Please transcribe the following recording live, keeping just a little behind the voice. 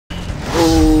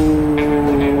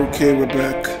Okay, we're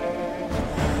back.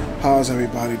 How's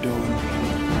everybody doing?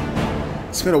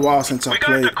 It's been a while since I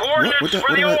played. Why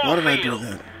did I do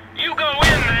that? You go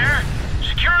in there,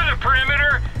 secure the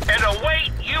perimeter, and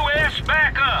await U.S.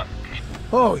 backup.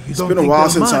 Oh, you don't been a think while they'll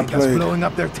since I mind us played. blowing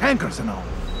up their tankers and all?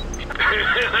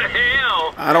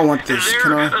 Hell, I don't want this. they're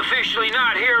Can I? officially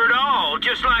not here at all,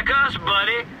 just like us,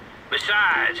 buddy.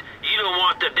 Besides, you don't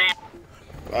want the damn...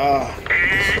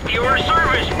 At your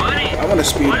service, buddy. I want a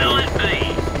speedboat. What'll it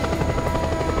be?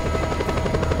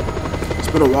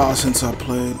 It's been a while since I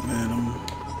played, man. I'm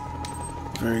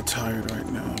very tired right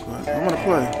now, but I want to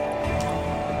play.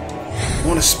 I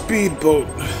want a speedboat.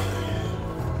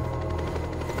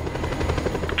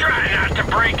 Try not to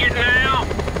break it now.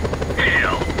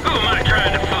 Hell, who am I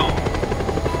trying to fool?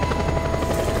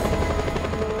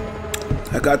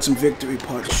 I got some victory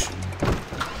punch.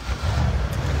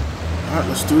 Alright,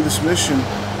 let's do this mission.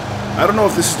 I don't know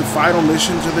if this is the final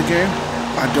mission to the game.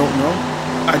 I don't know.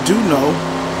 I do know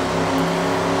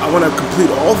I want to complete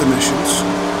all the missions.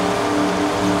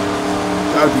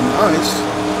 That would be nice.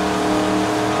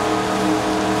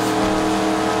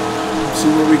 See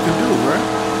what we can do, right?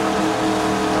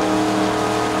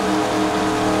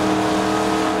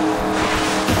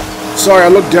 Sorry, I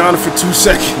looked down for 2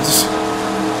 seconds.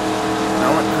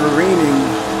 Now it's raining.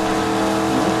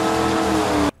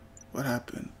 What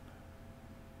happened?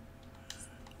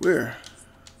 Where?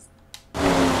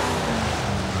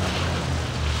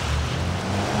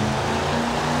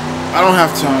 I don't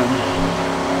have time.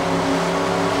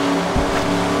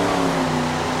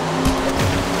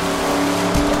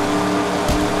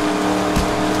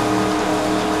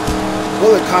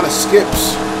 Well, it kind of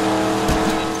skips.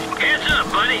 Heads up,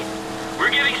 buddy.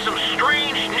 We're getting some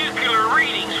strange nuclear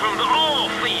readings from the oil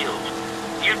field.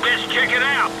 You'd best check it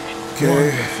out.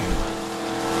 Okay.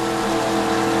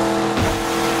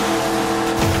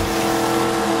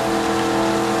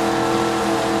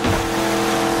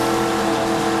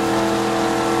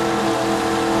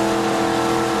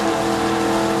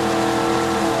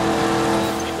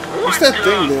 What's that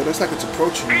thing there? That's like it's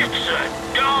approaching me. It's a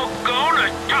doggone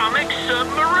atomic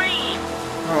submarine.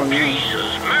 Oh, yeah. Jesus,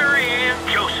 Mary and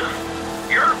Joseph.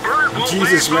 Your bird won't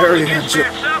Jesus, last long Mary and against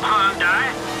Joseph. that sub, Hyundai.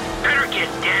 Better get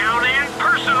down and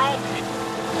personal.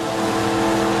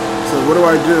 So what do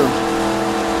I do?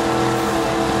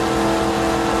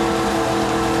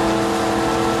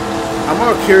 I'm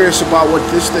more curious about what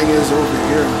this thing is over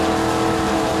here.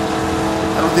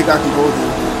 I don't think I can go there.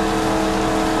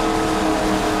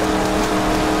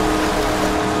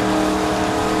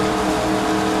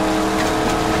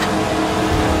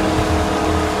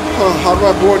 Oh, how do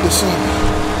I board this up?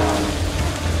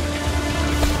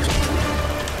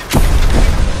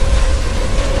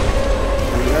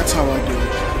 That's how I do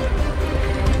it.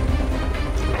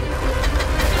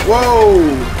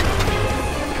 Whoa!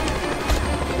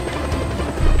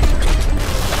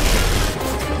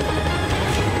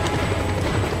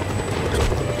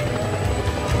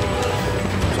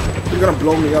 You're gonna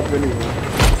blow me up anyway.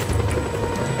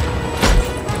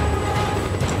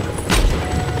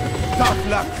 Tough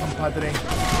luck, compadre.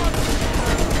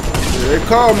 Here they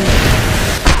come.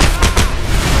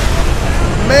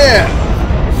 Man!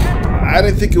 I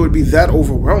didn't think it would be that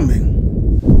overwhelming.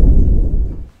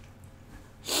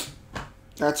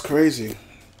 That's crazy.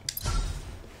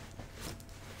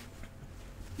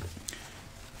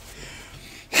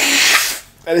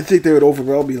 I didn't think they would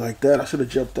overwhelm me like that. I should have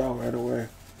jumped out right away.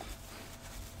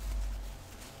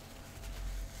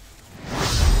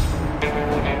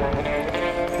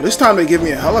 This time they give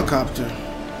me a helicopter.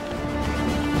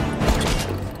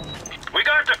 We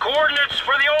got the coordinates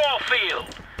for the oil field.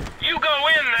 You go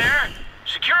in there,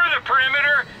 secure the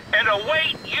perimeter, and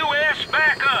await U.S.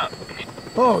 backup.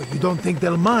 Oh, you don't think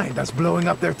they'll mind us blowing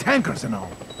up their tankers and all?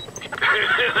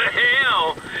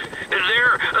 Hell,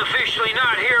 they're officially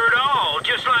not here at all,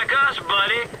 just like us,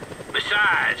 buddy.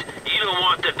 Besides, you don't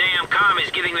want the damn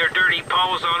commies getting their dirty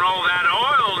paws on all that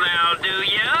oil now, do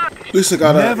ya? At least I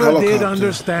got a Never helicopter. did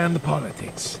understand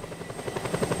politics.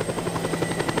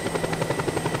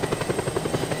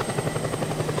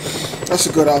 That's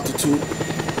a good altitude.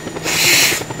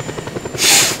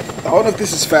 I wonder if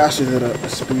this is faster than a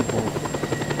speedboat.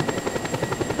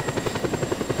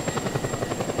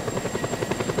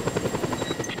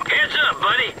 Heads up,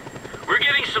 buddy. We're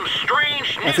getting some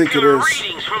strange I think it nuclear is.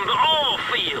 readings from the oil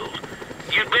field.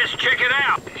 You'd best check it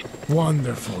out.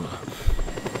 Wonderful.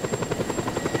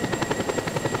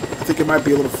 I think it might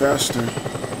be a little faster.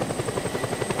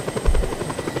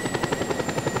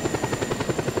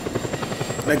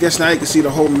 And I guess now you can see the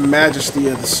whole majesty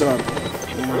of the sun.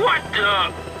 Yeah. What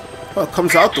the? Oh, it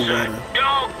comes out the It's a water.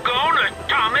 doggone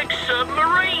atomic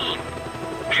submarine.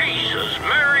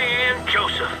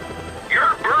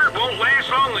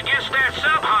 that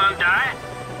sub, Hyundai.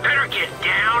 Better get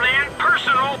down and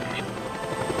personal.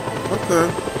 Okay.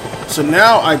 So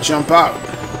now I jump out.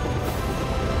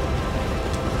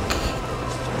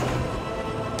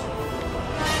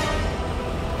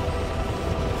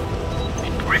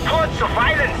 Reports of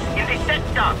violence in the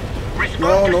sector.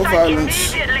 No, no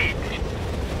violence. Immediately.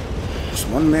 Just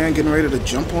one man getting ready to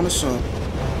jump on a sub.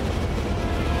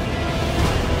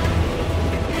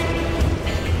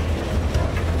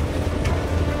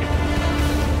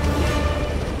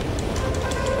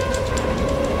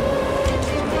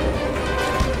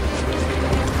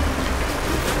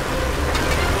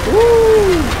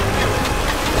 Woo!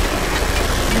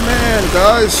 Man,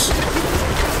 guys.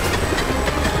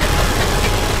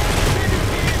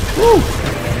 Woo!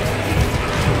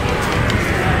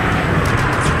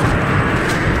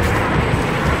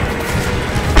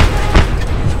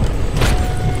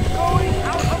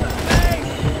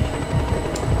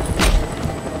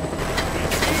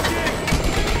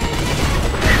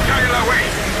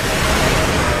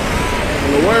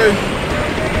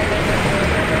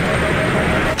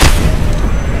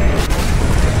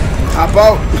 Hop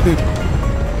out.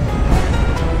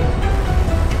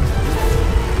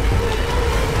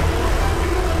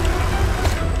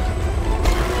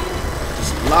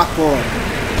 Just lock on.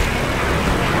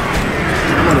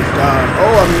 I'm gonna die.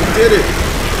 Oh, I mean, did it.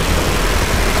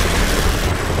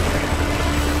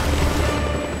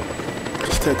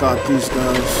 Just take out these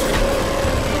guys.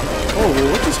 Oh,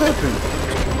 what just happened?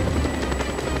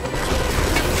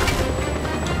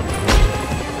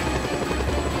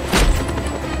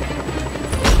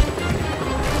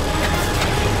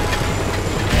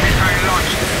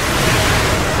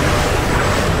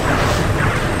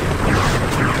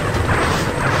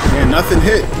 Nothing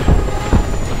hit.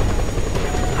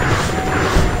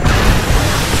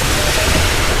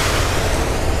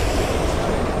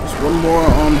 There's one more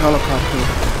helicopter.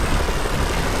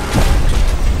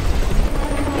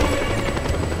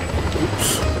 Oops.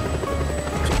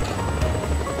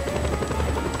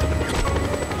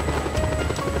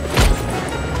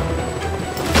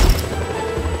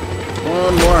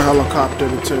 One more helicopter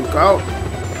to take out.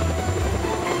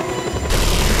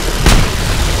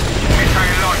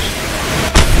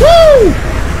 Woo!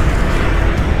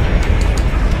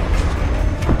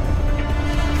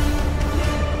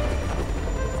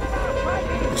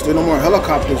 There's still no more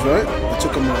helicopters, right? I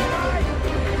took them out.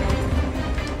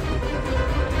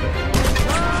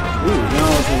 Ooh,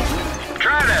 now it's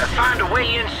try to find a way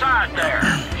inside there.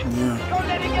 Yeah. Don't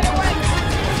let it get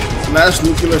away. Last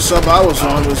nuclear sub I was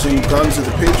on was in Guns of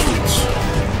the Patriots.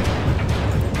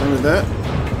 Remember that?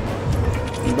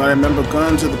 Anybody remember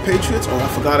Guns of the Patriots? Oh, I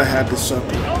forgot I had this sucker.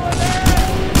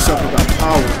 This sucker got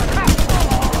power.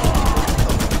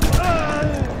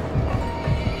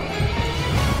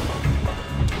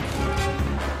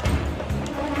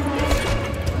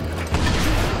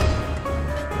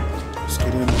 Let's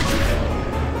get in.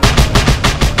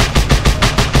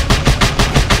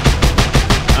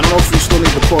 I don't know if we still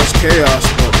need to cause chaos,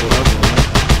 but whatever.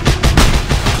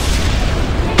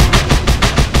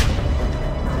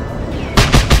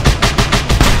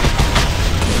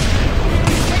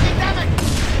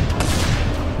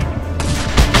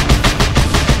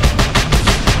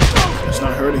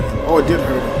 Oh, it did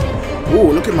hurt him.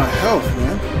 Ooh, look at my health,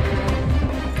 man.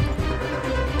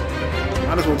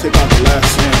 Might as well take out the last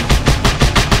sand.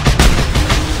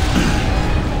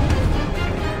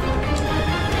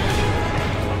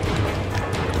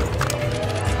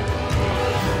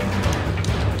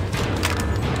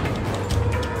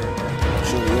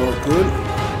 Sure, we're all good.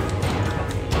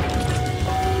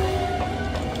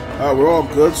 Alright, we're all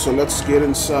good, so let's get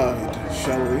inside,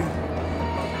 shall we?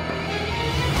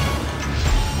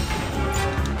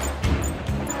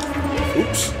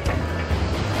 Oops.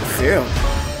 Failed.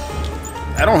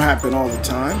 That don't happen all the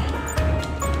time.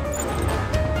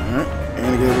 Alright.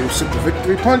 And get a little sip of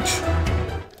victory punch.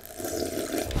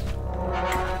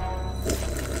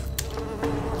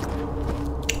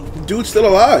 Dude's still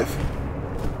alive.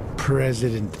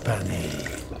 President Panay.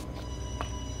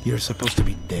 You're supposed to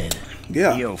be dead.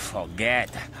 Yeah. You forget,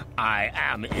 I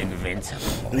am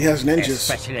invincible. And he has ninjas.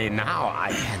 Especially now,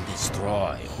 I can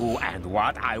destroy who and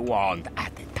what I want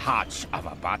at the touch of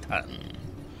a button.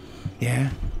 Yeah?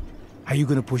 How you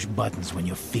gonna push buttons when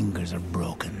your fingers are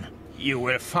broken? You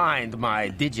will find my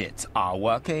digits are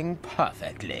working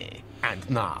perfectly. And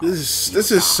now... This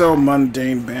is so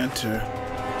mundane banter.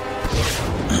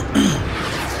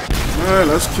 Alright,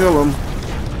 let's kill him.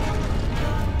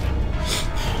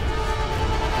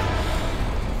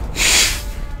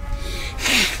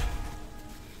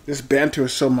 This banter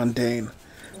is so mundane.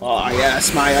 Oh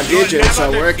yes, my digits are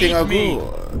working good.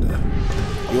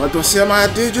 You want to see my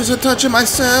digits are touching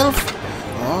myself?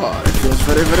 Oh, it feels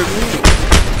very, very good.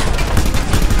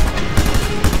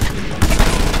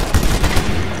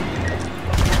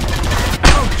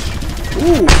 Ouch!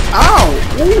 Ooh! Ow!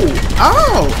 Ooh!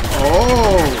 Ow!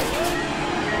 Oh!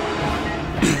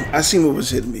 I seen what was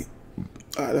hitting me.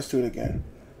 Alright, let's do it again.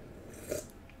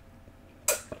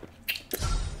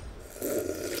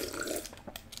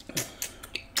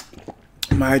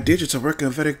 My digits are working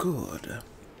very good.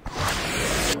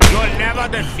 You'll never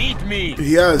defeat me.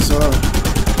 Yes, let's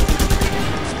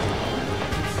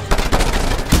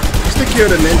take care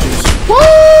of the ninjas. Woo!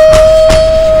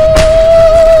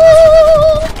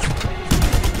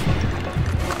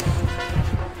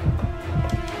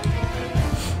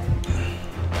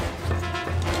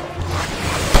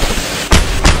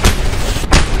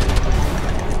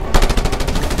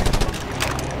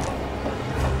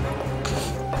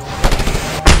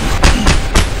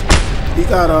 He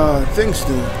got things to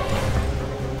do.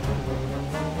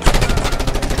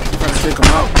 Trying to take him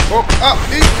out. Oh, up,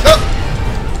 up,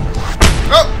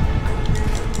 up.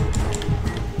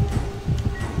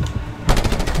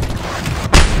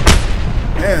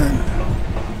 Man,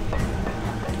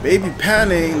 Baby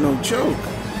Pan ain't no joke.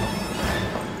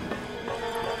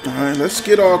 All right, let's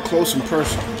get all close and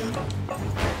personal.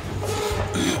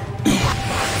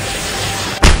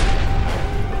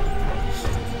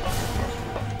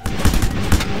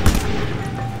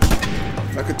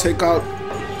 If I could take out...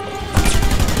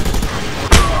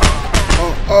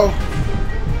 Oh.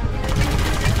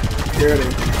 There they go.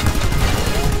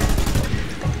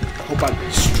 I hope I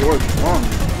destroyed one.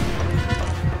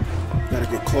 Gotta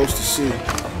get close to see. Ooh.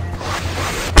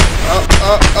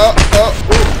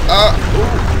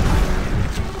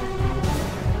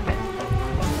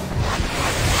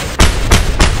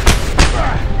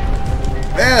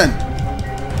 Man!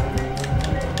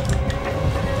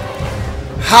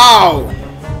 How?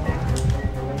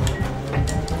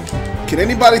 Can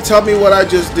anybody tell me what I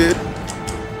just did?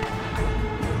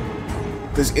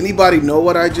 Does anybody know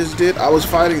what I just did? I was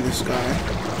fighting this guy.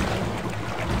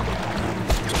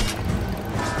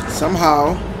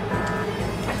 Somehow,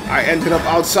 I ended up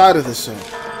outside of the zone.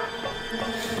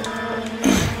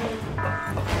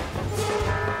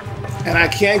 And I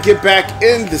can't get back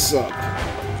in the zone.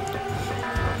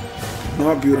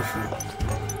 Not beautiful. I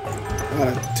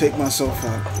gotta take myself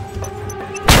out.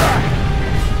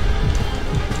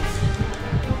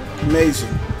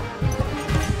 Amazing.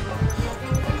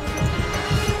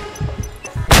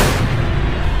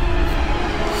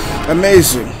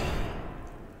 Amazing.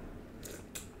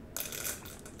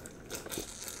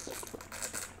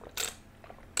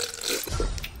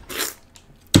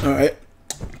 Alright.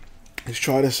 Let's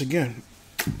try this again.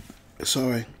 It's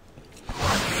alright.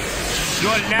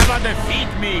 You'll never defeat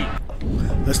me.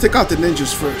 Let's take out the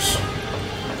ninjas first.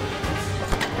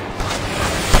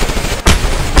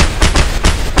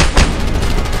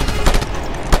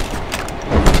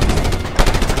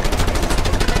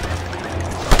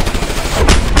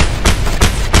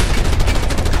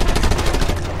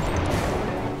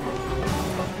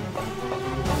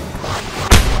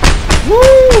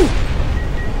 Woo!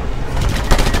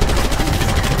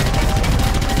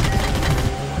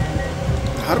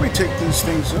 How do we take these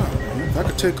things out? If I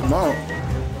could take them out.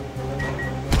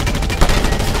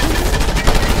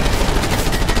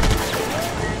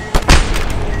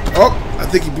 Oh, I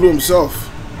think he blew himself.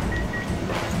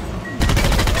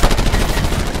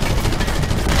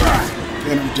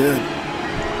 And I'm dead.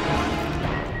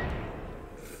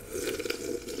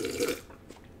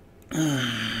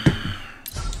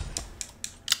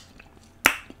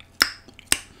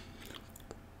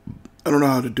 I don't know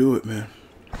how to do it, man.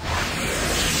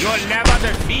 You'll never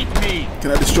defeat me.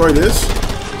 Can I destroy this?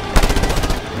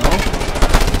 No?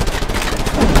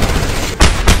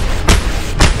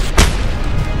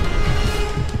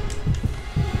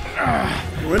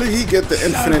 Where did he get the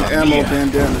infinite ammo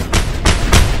bandana?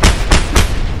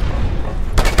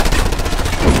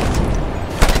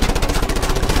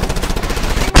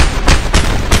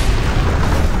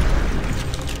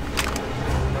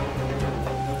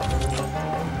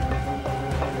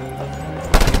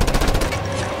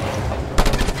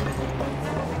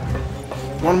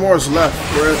 One more is left.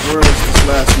 Where is this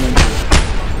last ninja?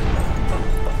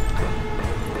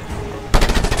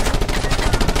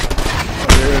 Oh,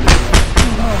 there it is.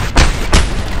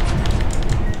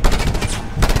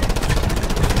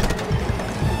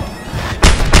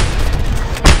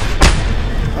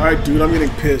 Alright, dude, I'm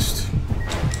getting pissed.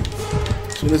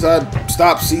 As soon as I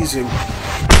stop seizing.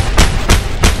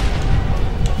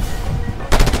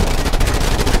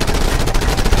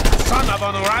 Son of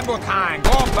an orangutan!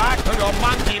 Go back to your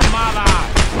monkey mother!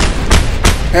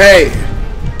 Hey!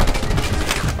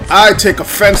 I take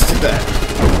offense to that.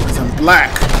 Because I'm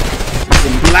black. Because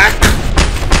I'm black.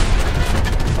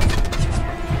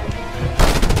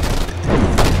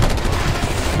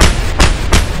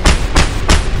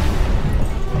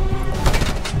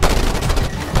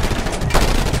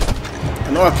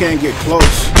 I know I can't get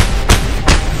close.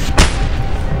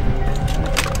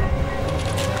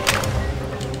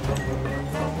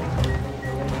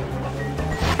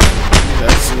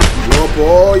 That's it. Blow up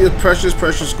all your precious,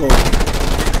 precious gold.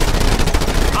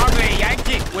 Ugly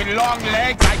Yankee with long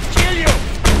legs, I kill you!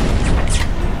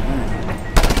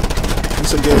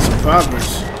 This will get some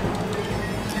progress.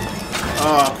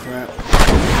 Oh, crap.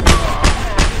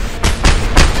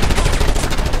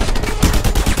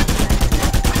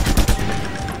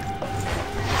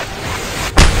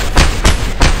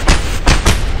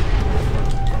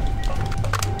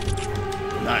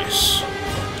 Nice.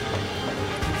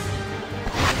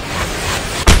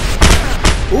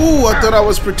 Ooh, I thought I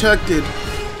was protected.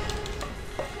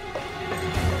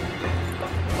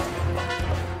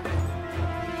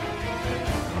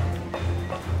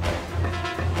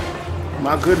 Am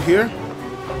I good here?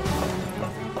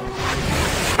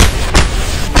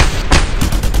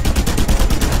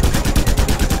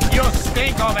 You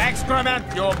stink of excrement,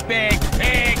 you big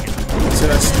pig!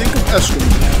 Said I stink of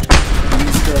excrement.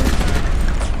 He's done.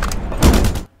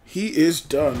 He is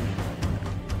done.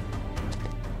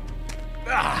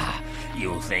 Ah,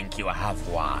 you think you have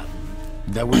won?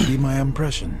 That would be my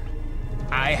impression.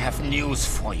 I have news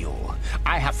for you.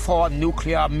 I have 4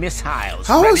 nuclear missiles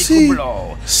How ready is he to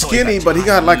blow. skinny, if but he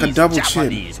got like a Chinese, double chin?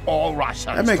 Japanese, or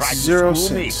Russians That makes try to zero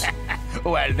screw me, sense.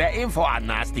 well, they're in for a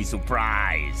nasty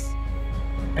surprise.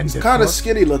 And He's kind of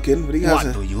skinny looking, but he has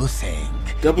What do a you think?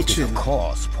 double It is, chin. of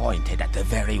course, pointed at the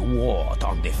very wart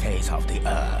on the face of the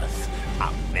earth,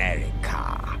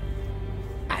 America.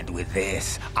 And with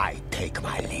this, I take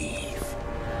my leave.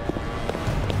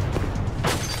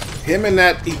 Him and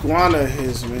that iguana of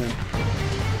his, man.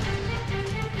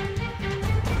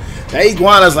 That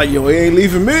iguana's like, yo, he ain't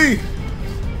leaving me.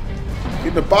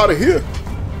 Get up out of here.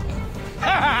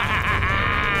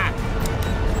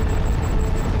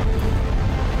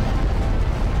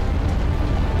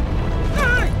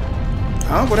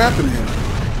 Huh? What happened to him?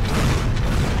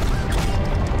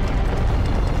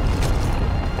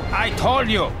 I told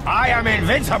you, I am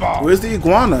invincible. Where's the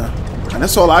iguana? And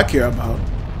that's all I care about.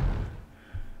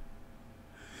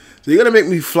 So you're gonna make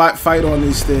me fight on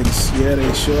these things? Yeah,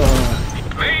 they sure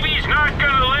are. Maybe he's not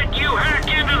gonna let you hack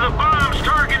into the bomb's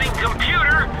targeting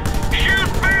computer. Shoot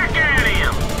back at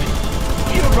him.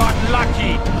 You got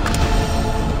lucky.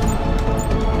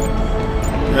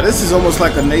 Yeah, this is almost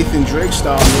like a Nathan Drake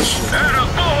style mission. Atta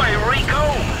boy, Rico.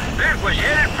 That was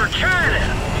headed for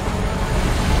China.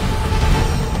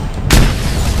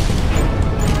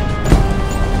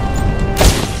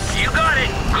 You got it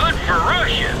good for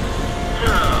Russia.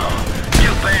 Oh,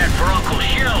 too bad for Uncle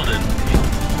Sheldon.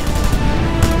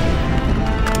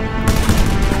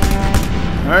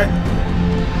 Alright.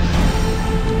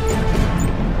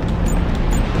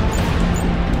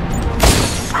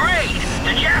 Great!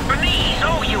 The Japanese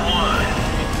owe you one.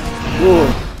 Ooh.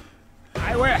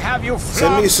 I will have you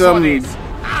Send me flogged some- for this.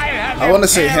 I wanna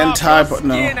say hentai, but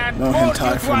no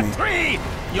hentai for me.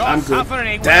 I'm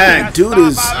good. Dang, dude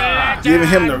is giving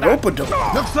him the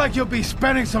rope-a-dope. Looks like you'll be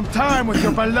spending some time with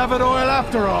your beloved oil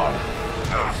after all.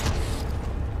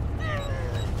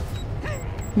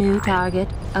 New target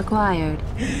acquired.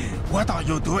 What are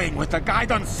you doing with the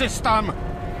guidance system?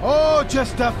 Oh,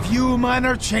 just a few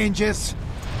minor changes.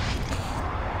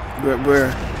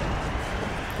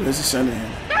 Where's he sending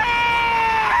him?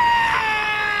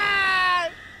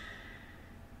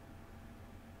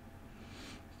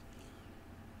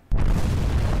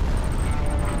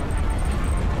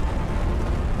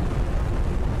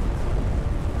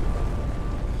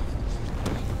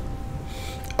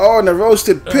 Oh, and the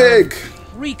roasted pig.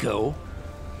 Rico,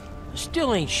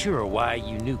 still ain't sure why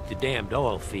you nuked the damned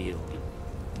oil field.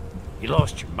 You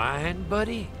lost your mind,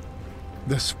 buddy?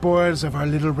 The spoils of our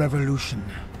little revolution.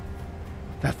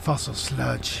 That fossil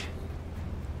sludge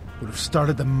would have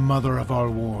started the mother of all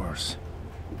wars.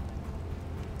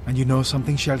 And you know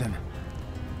something, Sheldon?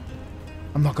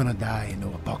 I'm not gonna die in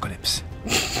no apocalypse.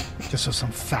 Just so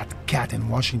some fat cat in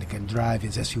Washington can drive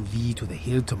his SUV to the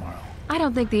hill tomorrow. I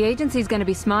don't think the agency's gonna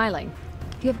be smiling.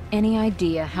 Do you have any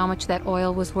idea how much that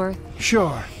oil was worth?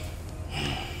 Sure.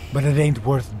 But it ain't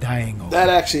worth dying over. That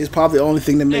actually is probably the only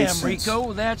thing that makes Damn, sense.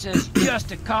 Rico, that's as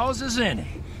just a cause as any.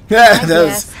 Yeah, I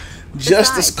that's guess.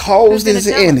 just as Besides, caused who's as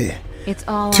gonna tell any. us? It's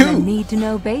all on Two. a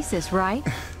need-to-know basis, right?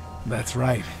 That's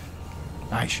right.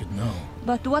 I should know.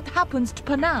 But what happens to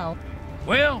Panau?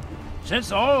 Well, since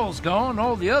the oil's gone,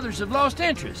 all the others have lost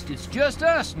interest. It's just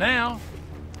us now.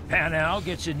 Panau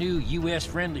gets a new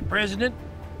U.S.-friendly president,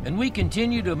 and we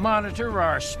continue to monitor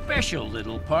our special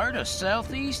little part of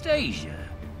Southeast Asia.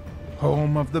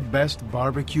 Home of the best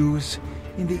barbecues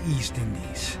in the East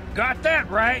Indies. Got that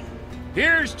right.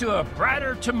 Here's to a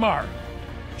brighter tomorrow.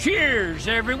 Cheers,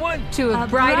 everyone. To a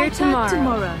brighter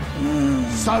tomorrow.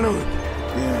 Salud!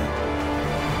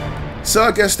 Yeah. So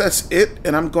I guess that's it,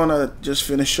 and I'm gonna just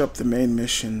finish up the main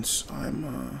missions.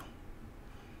 I'm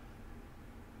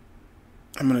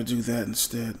gonna do that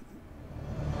instead.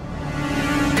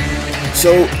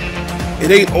 So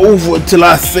it ain't over until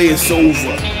I say it's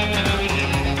over.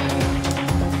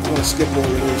 I'm gonna skip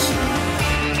over this.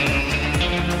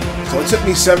 So it took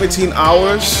me 17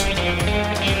 hours.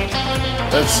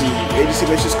 Let's see. Agency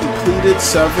missions completed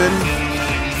 7.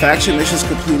 Faction missions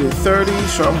completed 30.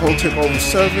 Stronghold takeover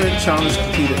 7. Challenge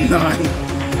completed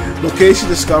 9. Location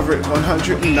discovered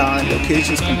 109.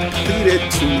 Locations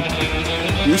completed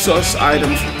 2. Resource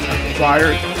items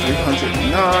acquired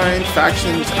 309.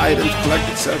 Factions items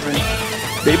collected 7.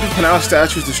 Baby Panau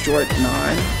statues destroyed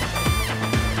 9.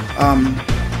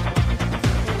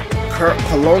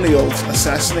 Colonials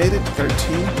assassinated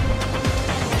 13.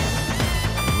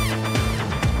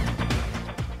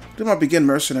 Then I begin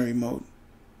mercenary mode.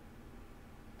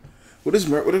 What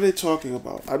are they talking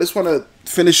about? I just want to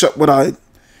finish up what I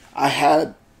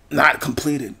had not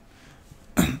completed.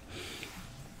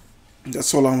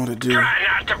 That's all I want to do. Try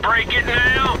not to break it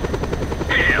now.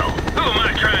 Hell, who am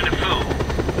I trying to fool?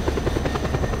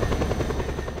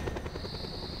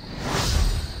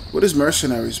 What is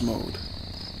mercenaries mode?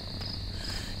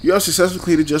 You have successfully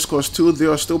completed Just Cause 2.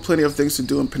 There are still plenty of things to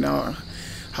do in Panau.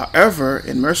 However,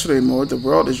 in mercenary mode, the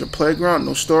world is your playground.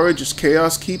 No story, just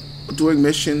chaos. Keep doing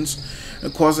missions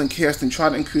and causing chaos and try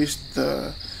to increase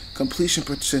the completion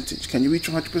percentage. Can you reach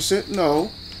 100%?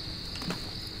 No.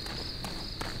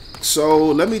 So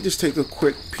let me just take a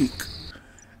quick peek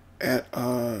at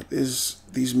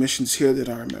these missions here that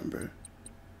I remember.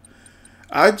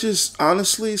 I just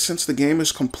honestly, since the game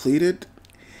is completed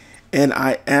and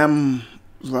I am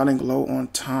running low on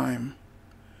time,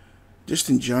 just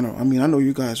in general, I mean, I know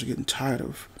you guys are getting tired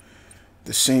of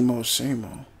the same old.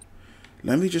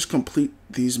 Let me just complete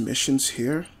these missions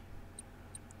here,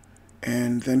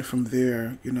 and then from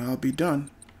there, you know, I'll be done.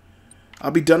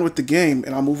 I'll be done with the game,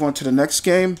 and I'll move on to the next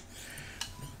game,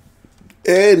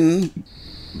 and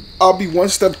I'll be one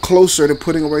step closer to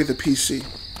putting away the PC.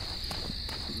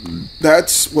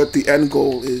 That's what the end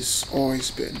goal is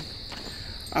always been.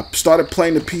 I started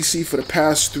playing the PC for the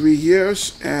past 3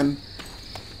 years, and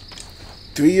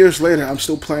 3 years later, I'm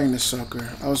still playing this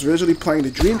sucker. I was originally playing the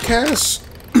Dreamcast.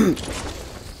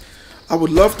 I would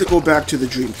love to go back to the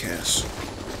Dreamcast.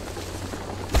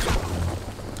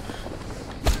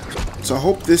 So I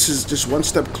hope this is just one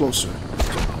step closer.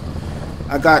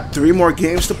 I got 3 more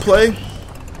games to play,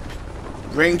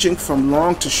 ranging from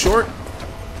long to short.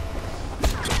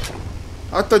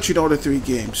 I thought you know the 3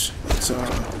 games. It's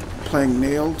playing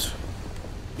Nailed.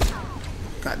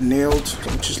 Got Nailed,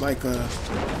 which is like an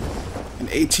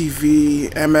ATV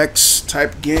MX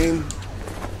type game.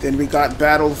 Then we got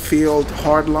Battlefield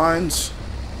Hardlines.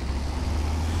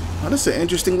 Oh, this is an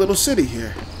interesting little city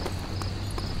here.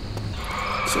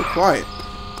 So quiet.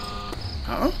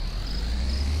 Huh?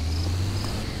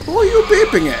 Who are you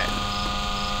beeping at?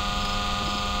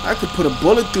 I could put a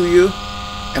bullet through you,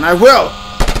 and I will.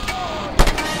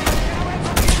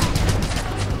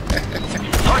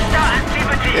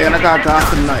 And I got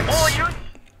Gotham Knights.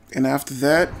 And after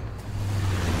that,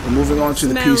 we're moving on to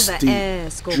the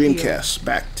Dreamcast.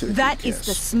 Back to the That Dreamcast. is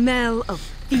the smell of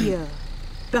fear.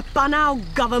 The Panau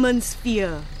government's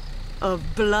fear.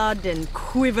 Of blood and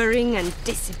quivering and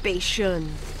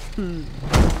dissipation.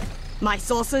 My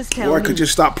sources tell Or I me could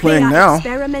just stop playing they are now.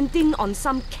 experimenting on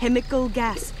some chemical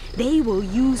gas they will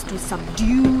use to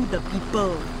subdue the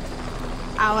people.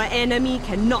 Our enemy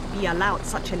cannot be allowed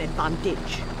such an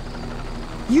advantage.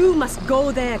 You must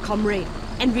go there, comrade,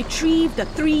 and retrieve the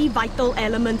 3 vital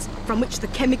elements from which the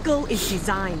chemical is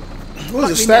designed. What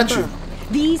is a But statue? remember,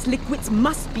 these liquids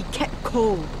must be kept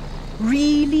cold.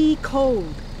 Really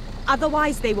cold.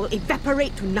 Otherwise they will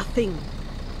evaporate to nothing.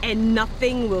 And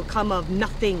nothing will come of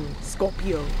nothing,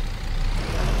 Scorpio.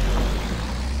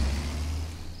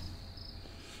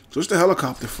 So what's the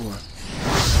helicopter for?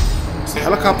 Is the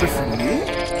helicopter for me?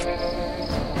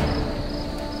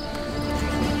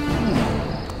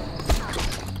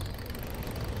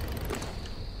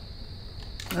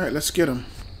 Alright, let's get him.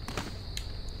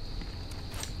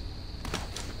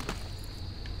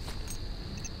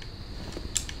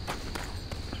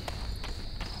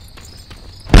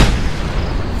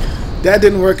 That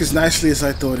didn't work as nicely as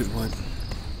I thought it would.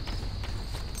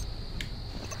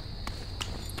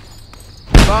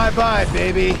 Bye-bye,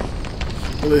 baby.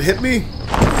 Will it hit me?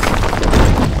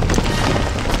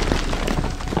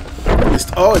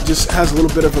 Oh, it just has a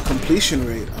little bit of a completion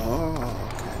rate. Oh,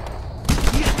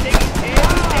 okay.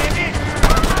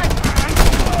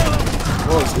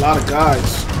 Oh, there's a lot of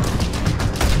guys.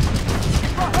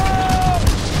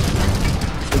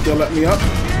 Think they'll let me up?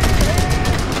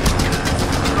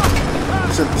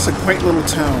 It's a quaint little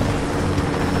town.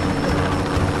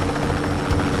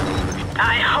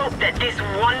 I hope that this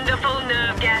wonderful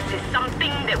nerve gas is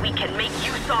something that we can make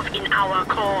use of in our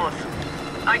cause.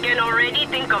 I can already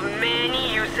think of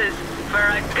many uses for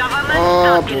a government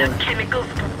stuck in a chemical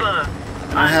stupor.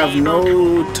 I have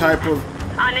no type of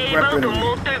unable to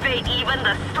motivate even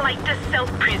the slightest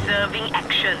self-preserving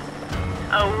action.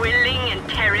 A willing and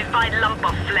terrified lump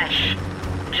of flesh.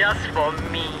 Just for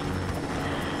me.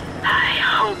 I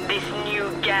hope this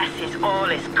new gas is all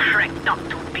it's cracked up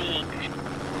to be.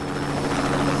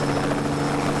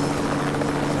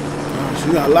 Oh,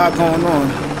 she got a lot going on.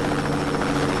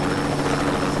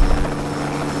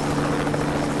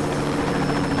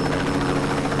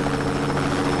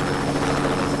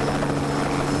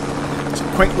 It's a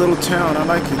quaint little town. I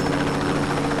like it.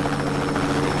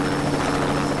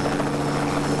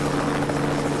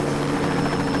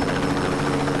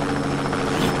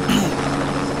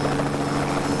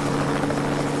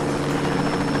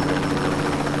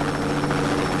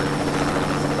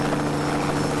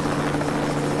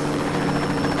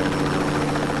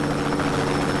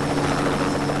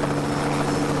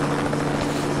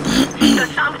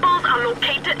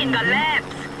 In the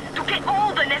labs. To get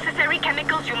all the necessary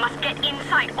chemicals, you must get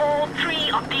inside all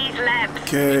 3 of these labs.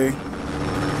 Okay.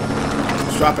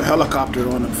 Let's drop a helicopter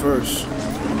on them first.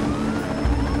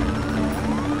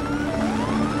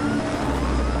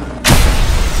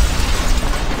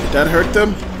 Did that hurt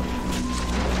them?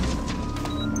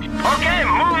 Okay,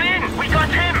 move in. We got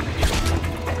him.